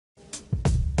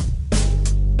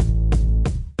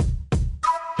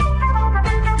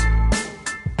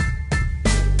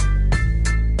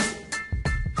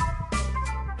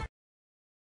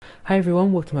Hi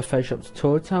everyone, welcome to my Photoshop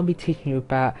tutorial. Today I'll be teaching you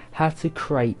about how to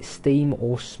create steam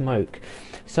or smoke.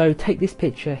 So take this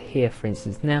picture here for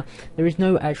instance. Now there is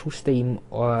no actual steam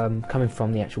coming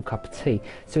from the actual cup of tea,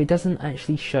 so it doesn't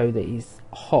actually show that it's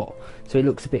hot, so it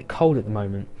looks a bit cold at the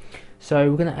moment.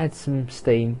 So we're going to add some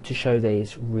steam to show that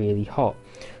it's really hot.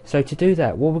 So to do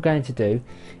that, what we're going to do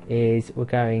is we're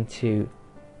going to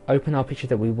open our picture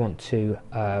that we want to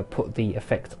put the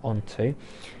effect onto,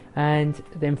 and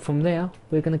then from there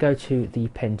we're going to go to the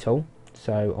pen tool,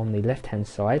 so on the left hand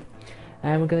side,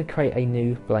 and we're going to create a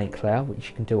new blank layer, which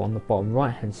you can do on the bottom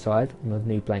right hand side on the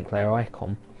new blank layer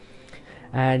icon.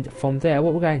 And from there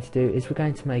what we're going to do is we're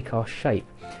going to make our shape.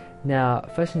 Now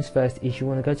first things first is you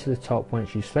want to go to the top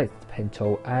once you've selected the pen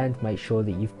tool and make sure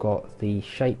that you've got the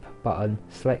shape button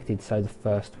selected, so the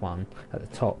first one at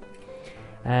the top,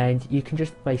 and you can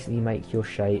just basically make your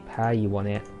shape how you want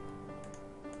it,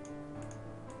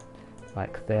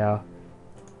 like there,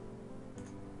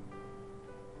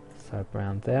 so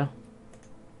around there.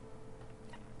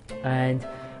 And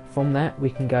from that we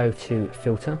can go to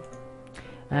filter,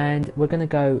 and we're going to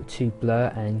go to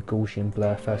blur and Gaussian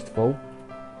blur first of all.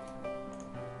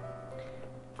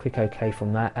 Click OK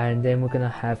from that, and then we're going to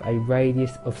have a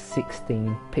radius of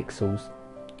 16 pixels.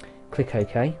 Click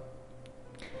OK,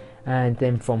 and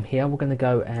then from here we're going to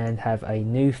go and have a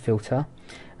new filter,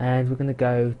 and we're going to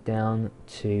go down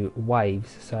to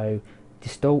waves, so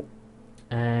distort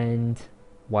and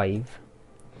wave.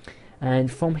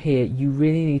 And from here you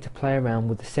really need to play around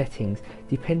with the settings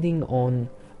depending on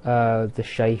the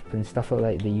shape and stuff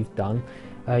like that you've done.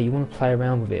 You want to play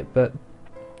around with it, but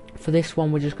for this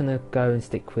one we're just going to go and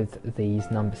stick with these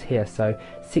numbers here, so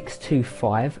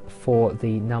 625 for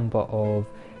the number of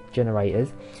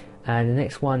generators, and the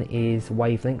next one is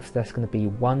wavelengths, that's going to be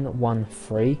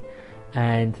 113,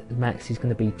 and max is going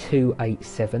to be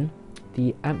 287.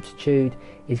 The amplitude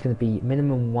is going to be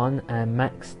minimum 1 and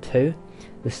max 2.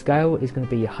 The scale is going to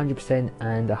be 100%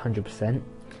 and 100%,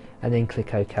 and then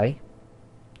click OK.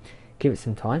 Give it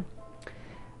some time.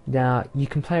 Now you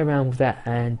can play around with that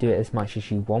and do it as much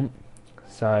as you want,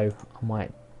 so I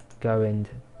might go and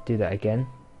do that again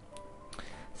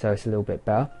so it's a little bit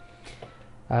better.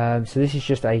 So this is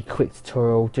just a quick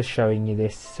tutorial just showing you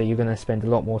this, so you're going to spend a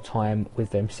lot more time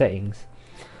with them settings.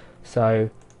 So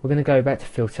we're going to go back to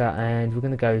filter, and we're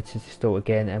going to go to distort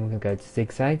again, and we're going to go to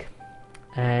zigzag,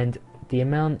 and the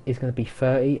amount is going to be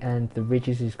 30 and the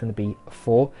ridges is going to be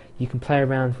 4. You can play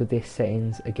around with this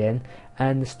settings again,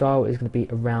 and the style is going to be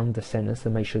around the center, so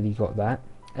make sure you got that,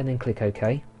 and then click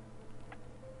OK.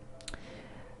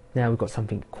 Now we've got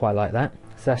something quite like that,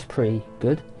 so that's pretty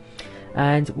good.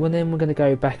 And then we're going to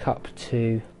go back up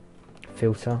to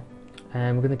filter,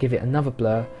 and we're going to give it another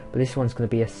blur, but this one's going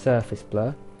to be a surface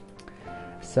blur.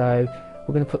 So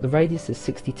we're going to put the radius at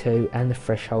 62 and the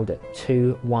threshold at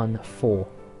 214.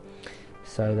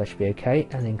 So that should be okay,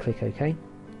 and then click OK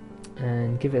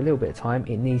and give it a little bit of time.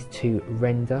 It needs to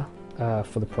render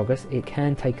for the progress. It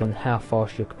can take on how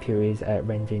fast your computer is at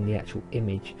rendering the actual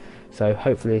image, so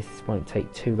hopefully this won't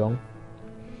take too long.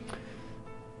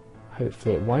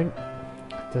 Hopefully it won't.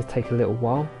 It does take a little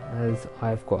while as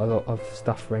I've got a lot of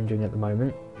stuff rendering at the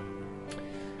moment.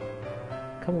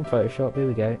 Come on Photoshop, here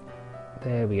we go.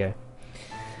 There we go.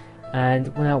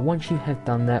 And now once you have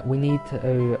done that, we need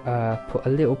to put a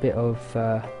little bit of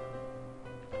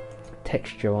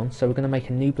texture on, so we're going to make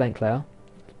a new blank layer,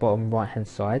 bottom right hand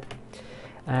side,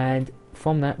 and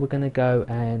from that we're going to go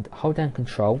and hold down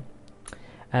Control,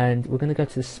 and we're going to go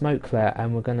to the smoke layer,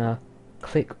 and we're going to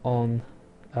click on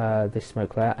this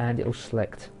smoke layer, and it will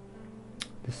select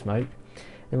the smoke.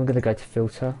 Then we're going to go to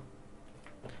filter,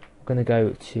 we're going to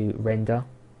go to render,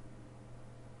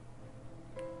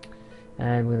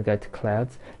 and we're going to go to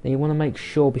clouds. Now you want to make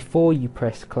sure before you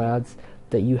press clouds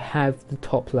that you have the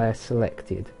top layer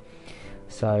selected,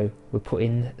 so we're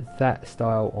putting that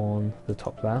style on the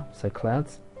top layer, so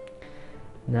clouds.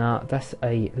 Now that's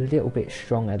a little bit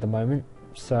strong at the moment,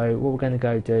 so what we're going to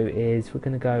go do is we're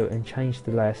going to go and change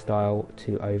the layer style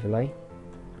to overlay,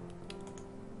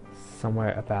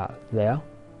 somewhere about there,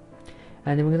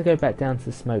 and then we're going to go back down to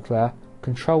the smoke layer,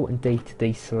 Control and D to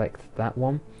deselect that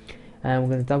one, and we're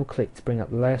going to double click to bring up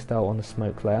the layer style on the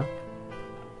smoke layer,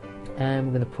 and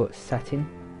we're going to put satin,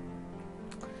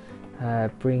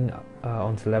 bring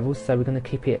onto levels, so we're going to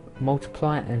keep it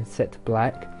multiply and set to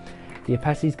black. The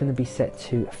opacity is going to be set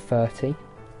to 30,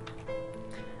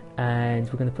 and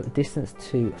we're going to put the distance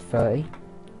to 30,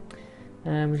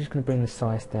 and we're just going to bring the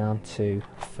size down to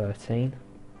 13,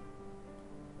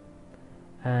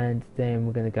 and then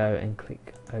we're going to go and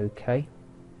click OK.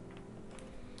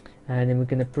 And then we're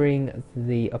going to bring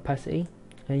the opacity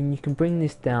and you can bring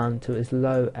this down to as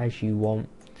low as you want,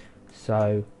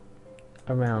 so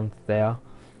around there,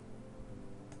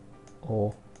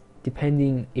 or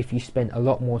depending if you spent a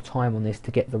lot more time on this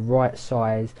to get the right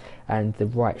size and the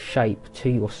right shape to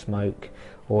your smoke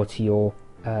or to your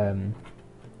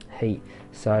heat.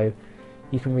 So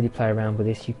you can really play around with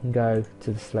this. You can go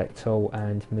to the select tool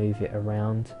and move it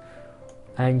around,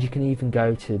 and you can even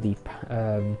go to the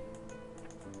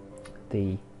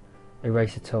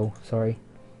eraser tool,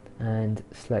 and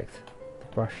select the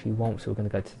brush you want. So we're going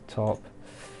to go to the top,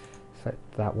 select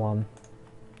that one,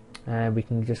 and we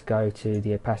can just go to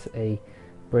the opacity,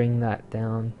 bring that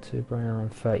down to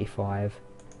around 35,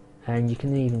 and you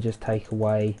can even just take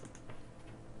away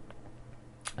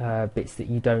bits that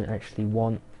you don't actually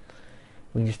want.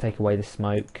 We can just take away the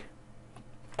smoke.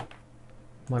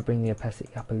 Might bring the opacity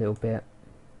up a little bit.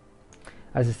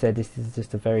 As I said, this is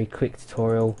just a very quick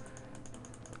tutorial,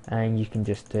 and you can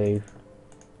just do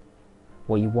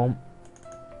what you want.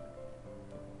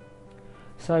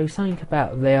 So something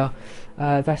about there,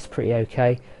 that's pretty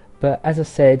okay, but as I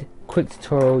said, quick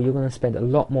tutorial, you're going to spend a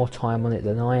lot more time on it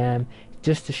than I am,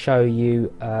 just to show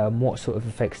you what sort of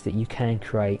effects that you can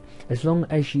create. As long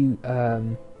as you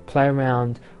play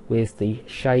around with the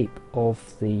shape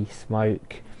of the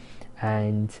smoke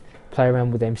and play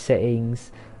around with them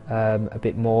settings a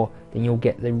bit more, then you'll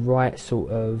get the right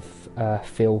sort of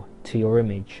feel to your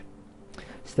image.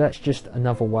 So that's just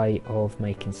another way of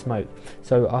making smoke.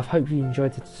 So I hope you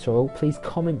enjoyed the tutorial. Please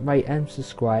comment, rate and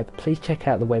subscribe. Please check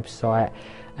out the website,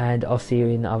 and I'll see you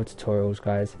in other tutorials,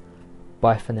 guys.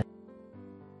 Bye for now.